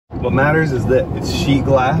What matters is that it's sheet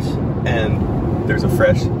glass and there's a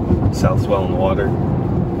fresh south swell in the water.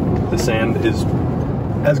 The sand is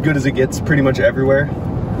as good as it gets pretty much everywhere.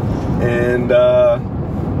 And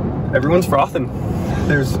everyone's frothing.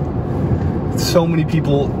 There's so many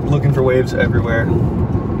people looking for waves everywhere.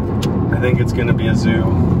 I think it's gonna be a zoo.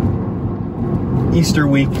 Easter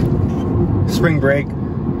week, spring break.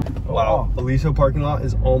 Wow, Aliso parking lot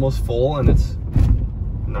is almost full and it's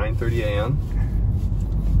 9:30 a.m.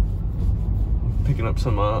 Picking up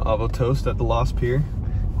some avo toast at the Lost Pier.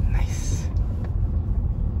 Nice.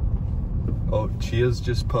 Oh, Chia's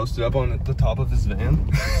just posted up on the top of his van.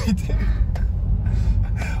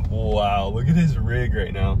 Wow, look at his rig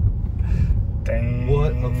right now. Dang.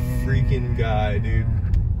 What a freaking guy, dude.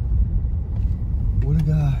 What a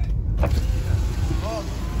guy.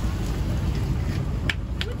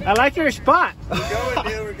 I like your spot. We're going,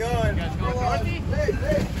 dude, we're going.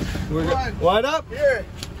 We're going. What up? Here.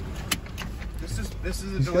 This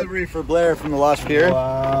is a delivery for Blair from the Lost Pier.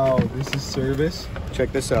 Wow, this is service.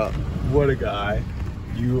 Check this out. What a guy.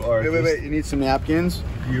 You are Wait, you need some napkins?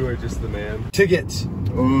 You are just the man. Tickets.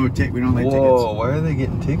 Oh, we don't like tickets. Whoa, why are they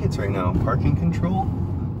getting tickets right now? Parking control?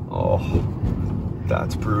 Oh,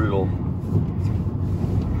 that's brutal.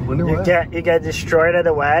 I wonder what. You get destroyed at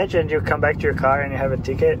a Wedge and you come back to your car and you have a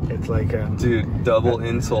ticket. It's like dude, double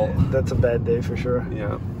insult. That's a bad day for sure.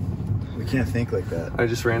 Yeah. We can't think like that. I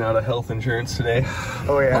just ran out of health insurance today.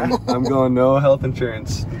 Oh yeah? I'm going no health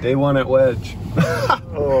insurance. Day one at Wedge.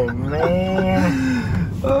 Oh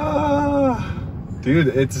man. Dude,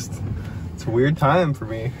 it's a weird time for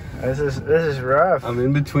me. This is rough. I'm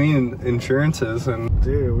in between insurances and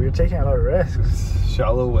dude, we're taking a lot of risks.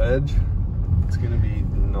 Shallow Wedge. It's gonna be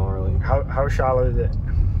gnarly. How shallow is it?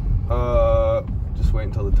 Just wait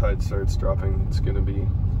until the tide starts dropping. It's gonna be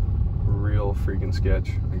real freaking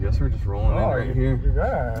sketch. I guess we're just rolling in right here. You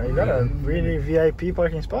got a really VIP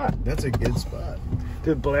parking spot. That's a good spot.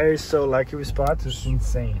 Dude, Blair is so lucky with spots. It's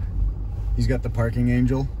insane. He's got the parking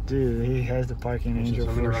angel. Dude, he has the parking angel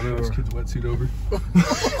I'm for gonna run sure. this kid's wetsuit over.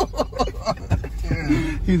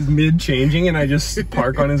 He's mid-changing and I just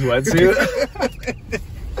park on his wetsuit.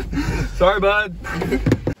 Sorry, bud.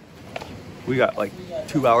 We got like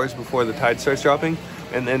 2 hours before the tide starts dropping,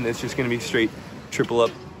 and then it's just gonna be straight triple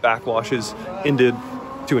up backwashes into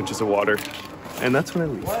 2 inches of water. And that's when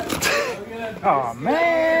I leave. Oh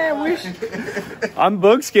man, I'm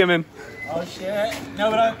bug skimming. Oh shit. No,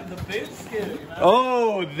 but the boot's skimming.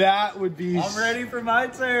 Oh, that would be... I'm ready for my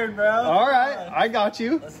turn, bro. All right, I got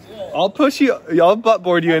you. Let's do it. I'll push you, I'll butt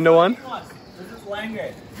board you into one. This is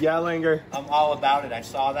Langer. Yeah, Langer. I'm all about it. I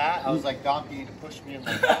saw that. I was like, Donkey, to push me in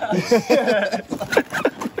like that.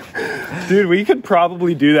 Dude, we could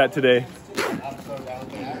probably do that today. I'm so down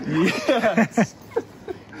with that. Yes.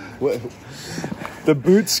 What? The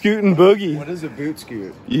boot scootin' boogie. What is a boot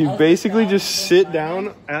scoot? You basically just sit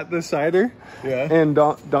down at the cider. Yeah. And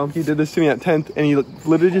Donkey did this to me at 10th, and he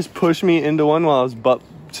literally just pushed me into one while I was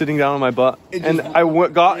sitting down on my butt. And I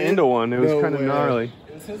got into one. It was kind of gnarly.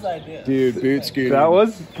 It was his idea. Dude, boot scooting. That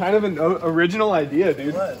was kind of an original idea, dude.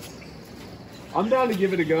 It was. I'm down to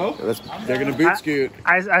give it a go. They're gonna boot scoot.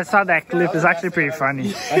 I saw that clip. It's actually pretty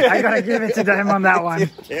funny. I gotta give it to them on that one.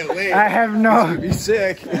 Can't wait. I have no... Be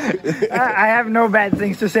sick. I have no bad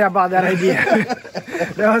things to say about that idea.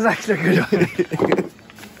 That was actually a good one.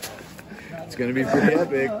 It's gonna be pretty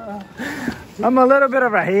epic. I'm a little bit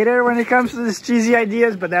of a hater when it comes to these cheesy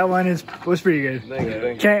ideas, but that one was pretty good.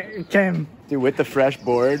 Thank you. Cam. Dude, with the fresh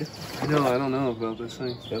board. No, I don't know about this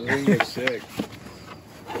thing. That thing looks sick.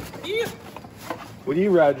 What do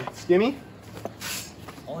you ride? Skimmy?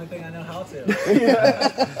 Only thing I know how to.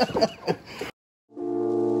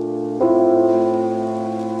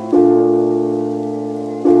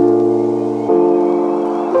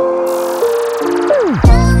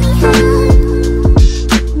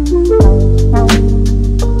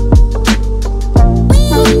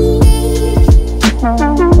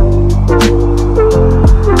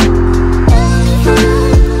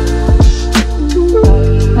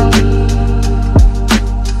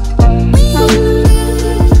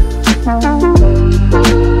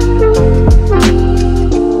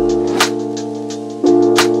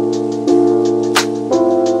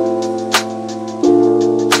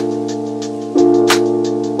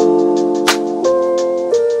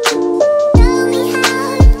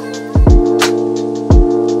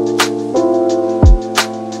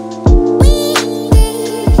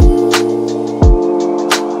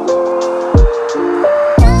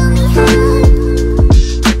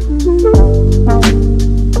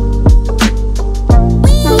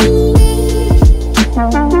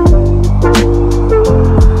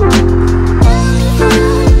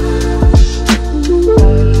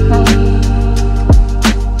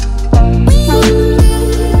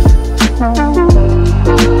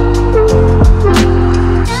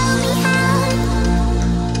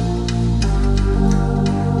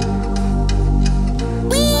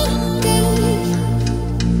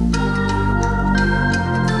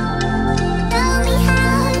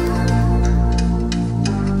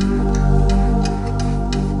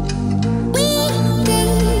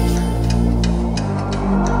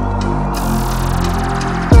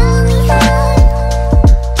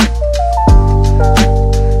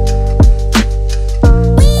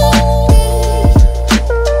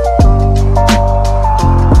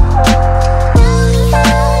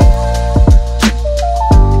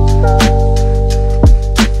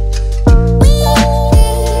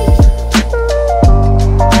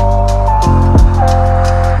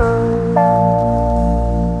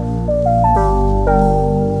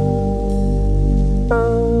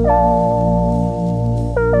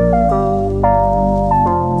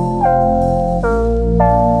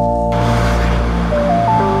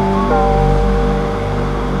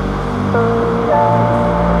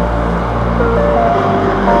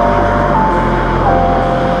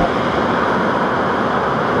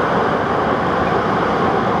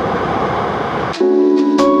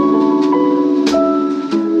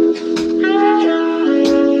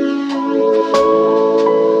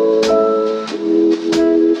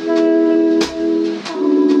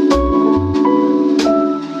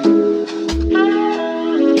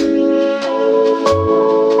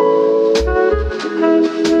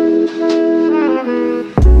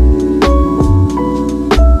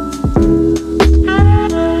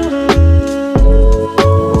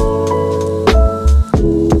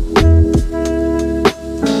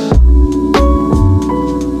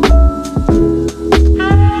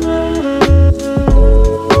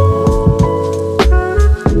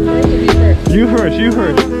 You first, you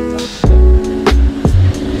first.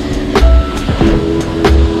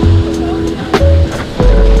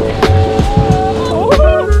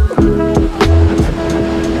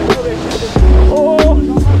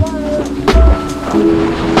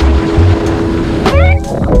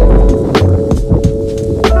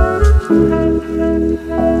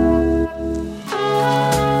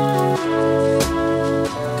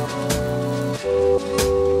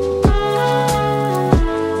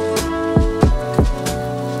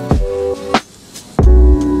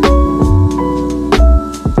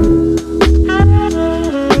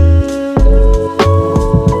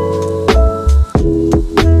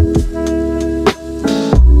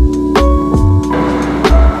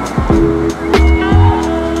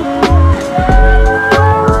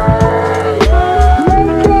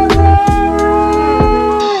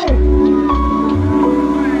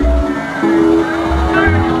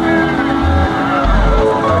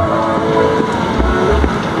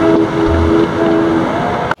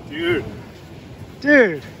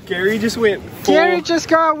 Dude, Gary just went full. Gary just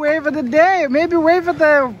got wave of the day. Maybe wave of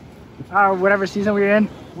the whatever season we're in.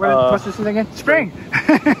 What's the season again? Spring.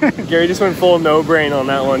 Gary just went full no brain on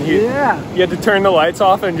that one. Yeah. He had to turn the lights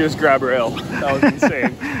off and just grab rail. That was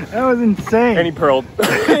insane. That was insane. And he pearled.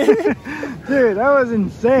 Dude, that was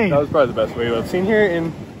insane. That was probably the best wave I've seen here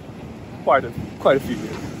in quite a few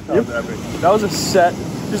years. That was epic. That was a set,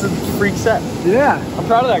 just a freak set. Yeah. I'm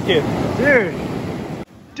proud of that kid.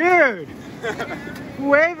 Dude.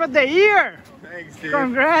 Wave of the year. Thanks, dude.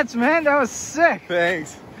 Congrats, man. That was sick.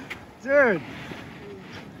 Thanks. Dude.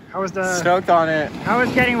 How was the... Stoked on it. How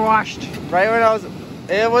was getting washed? Right when I was...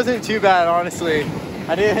 It wasn't too bad, honestly.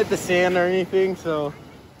 I didn't hit the sand or anything, so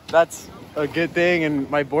that's a good thing, and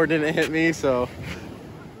my board didn't hit me, so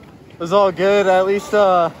it was all good. At least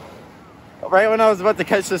right when I was about to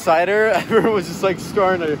catch the cider, everyone was just like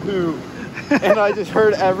starting to hoot, and I just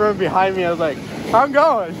heard everyone behind me. I was like, I'm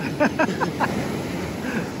going.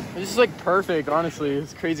 It's just like perfect, honestly.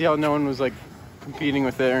 It's crazy how no one was like competing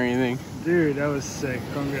with it or anything. Dude, that was sick.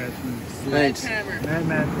 Congrats, man. Thanks. Man.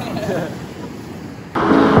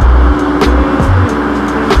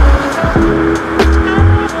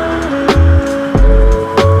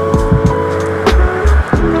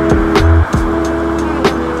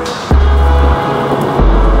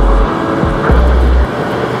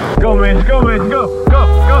 Go, man, go, man, go, go,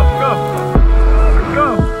 go, go,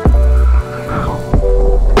 go.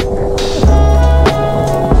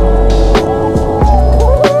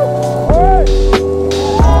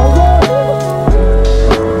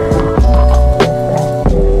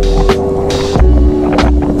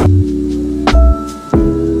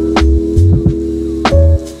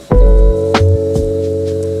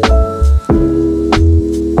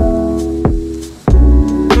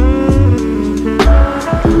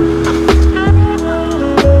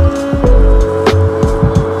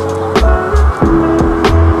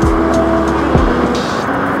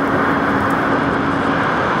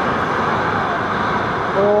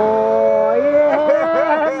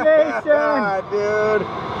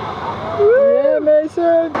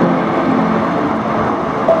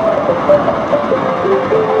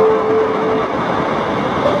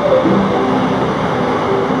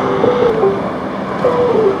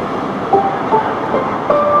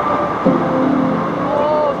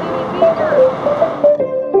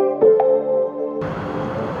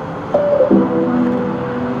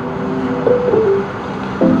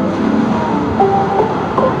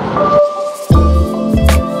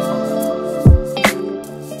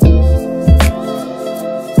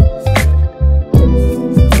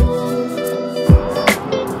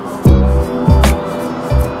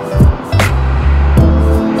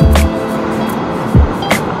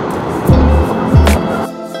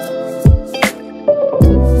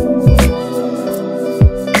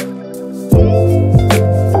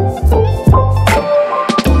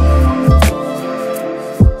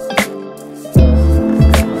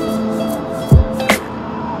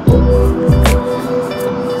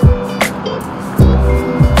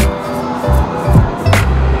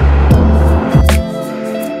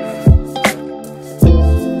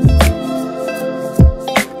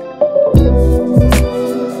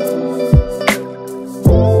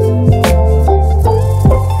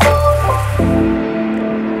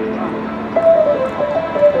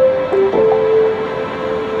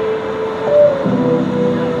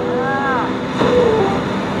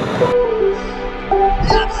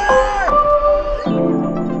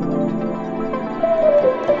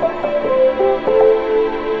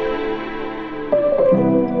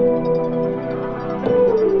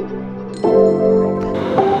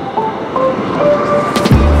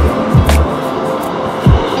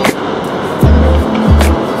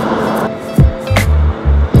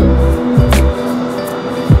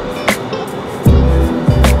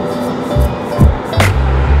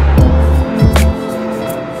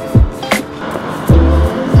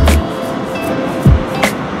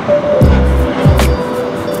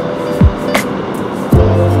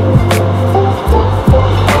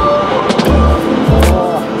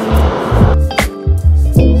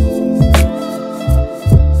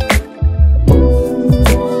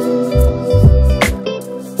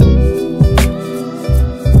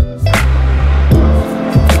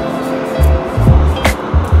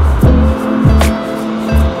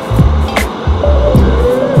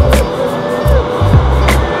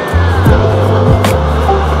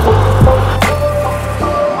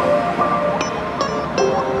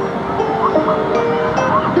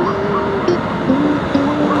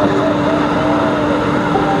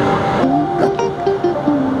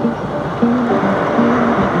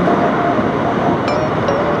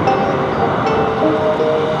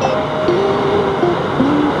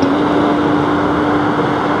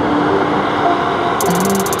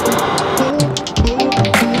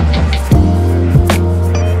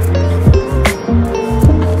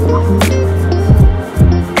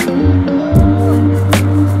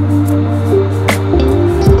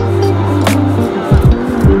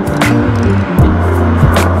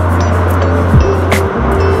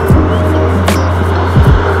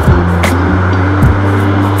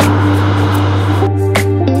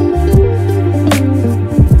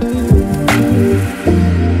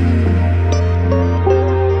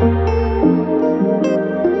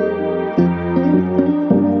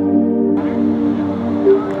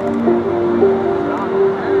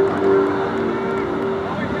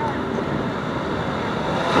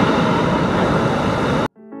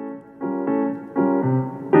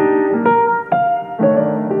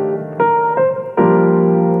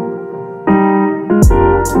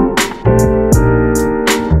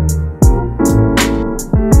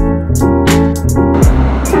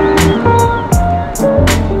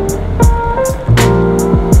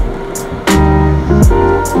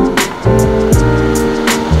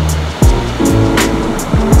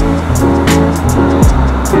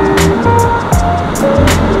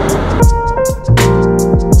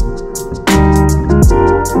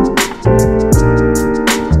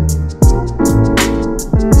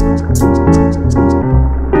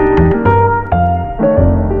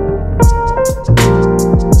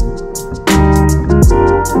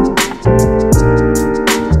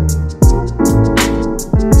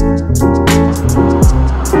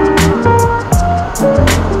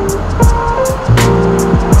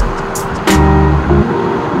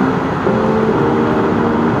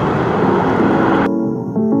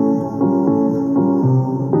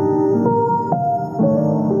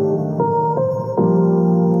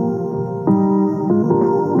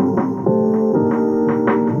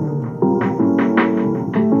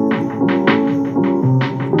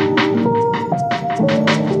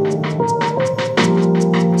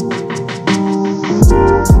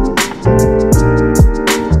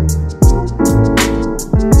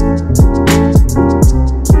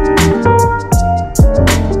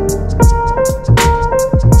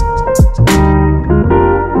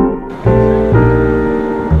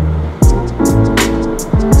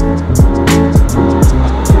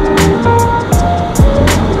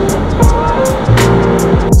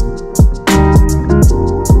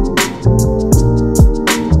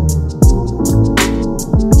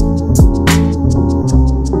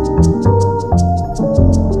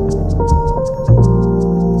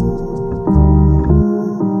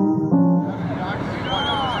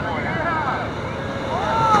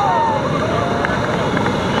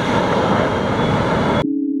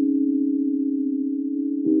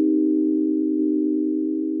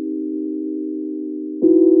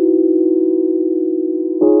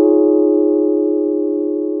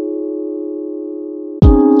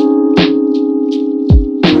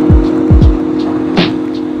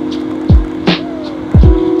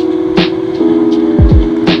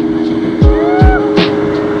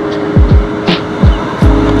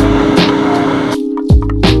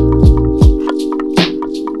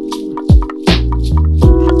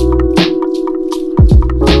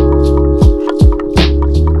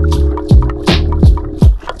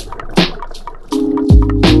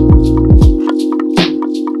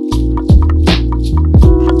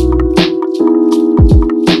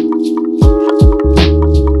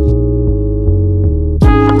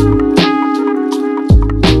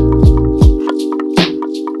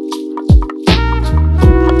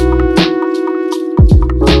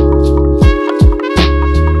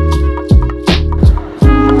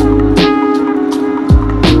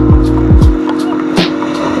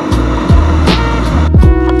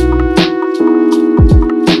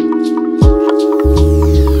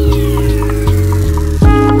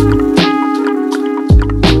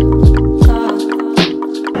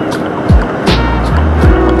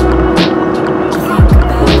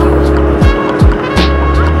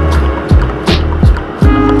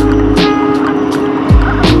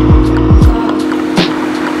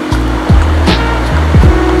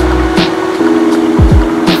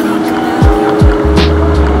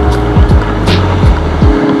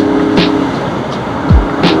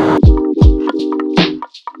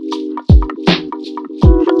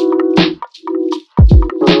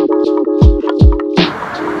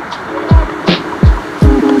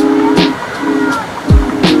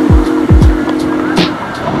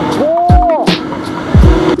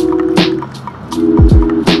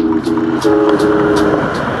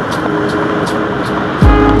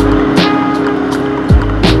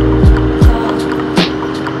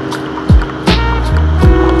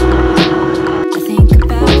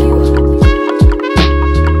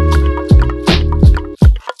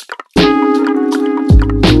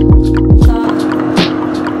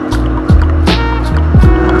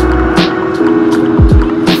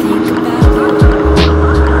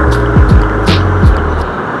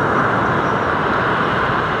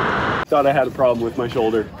 thought I had a problem with my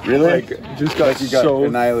shoulder. Really? Like, just got you got so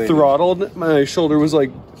annihilated. throttled. My shoulder was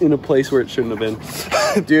like in a place where it shouldn't have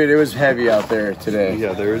been. Dude, it was heavy out there today.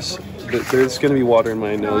 Yeah, there's gonna be water in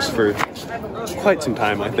my nose for quite some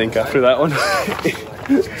time, I think, after that one.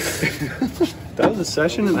 That was a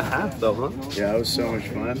session and a half, though, huh? Yeah, it was so much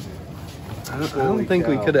fun. I don't think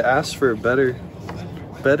we could have asked for a better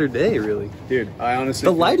day, really. Dude, I honestly...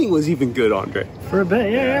 The lighting was even good, Andre. For a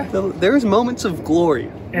bit, yeah. There was moments of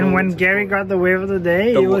glory. And when Gary got the wave of the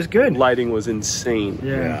day, it was good. Lighting was insane.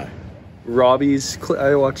 Yeah.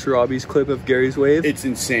 I watched Robbie's clip of Gary's wave. It's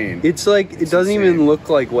insane. It's like, it doesn't even look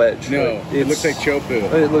like Wedge. No, it looks like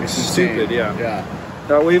𝐂𝐿𝐴. It looks stupid, yeah. Yeah.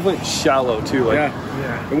 That wave went shallow, too. Like,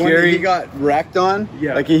 Yeah. The one that he got wrecked on,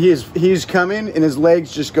 Yeah. like he's coming and his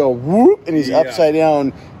legs just go whoop and he's upside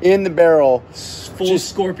down in the barrel. full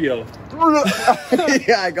Scorpio.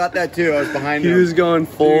 Yeah, I got that too. I was behind him. He was going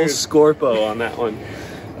full Dude. Scorpo on that one.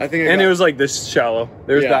 I think And it was like this shallow.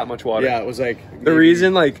 There was that much water. Yeah, it was like... The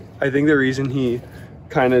reason, like, I think the reason he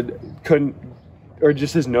kind of couldn't, or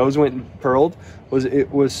just his nose went and purled, was it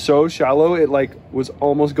was so shallow, it like was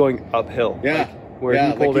almost going uphill. Yeah. Like, where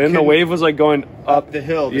Yeah, he pulled like in, the wave was like going up the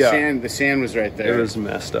hill. The sand was right there. It was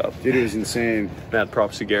messed up. Dude, it was insane. Mad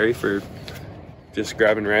props to Gary for just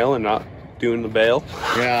grabbing rail and not doing the bail.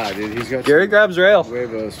 Yeah, dude, he's got Gary grabs rail.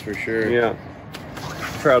 huevos for sure. Yeah.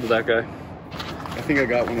 Proud of that guy. I think I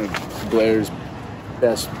got one of Blair's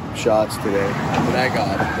best shots today that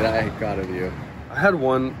I got of you. I had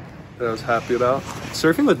one that I was happy about.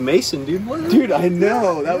 Surfing with Mason, dude. Dude, I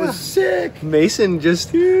know. That was sick. Mason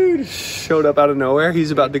just showed up out of nowhere.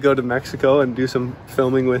 He's about to go to Mexico and do some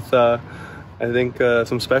filming with, I think,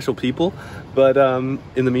 some special people. But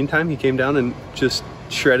in the meantime, he came down and just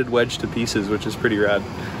shredded Wedge to pieces, which is pretty rad.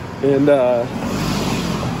 And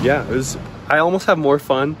yeah, it was. I almost have more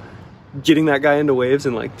fun getting that guy into waves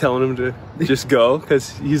and like telling him to just go, because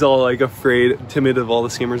he's all like afraid, timid of all the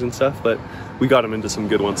skimmers and stuff. But we got him into some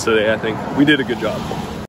good ones today. I think we did a good job.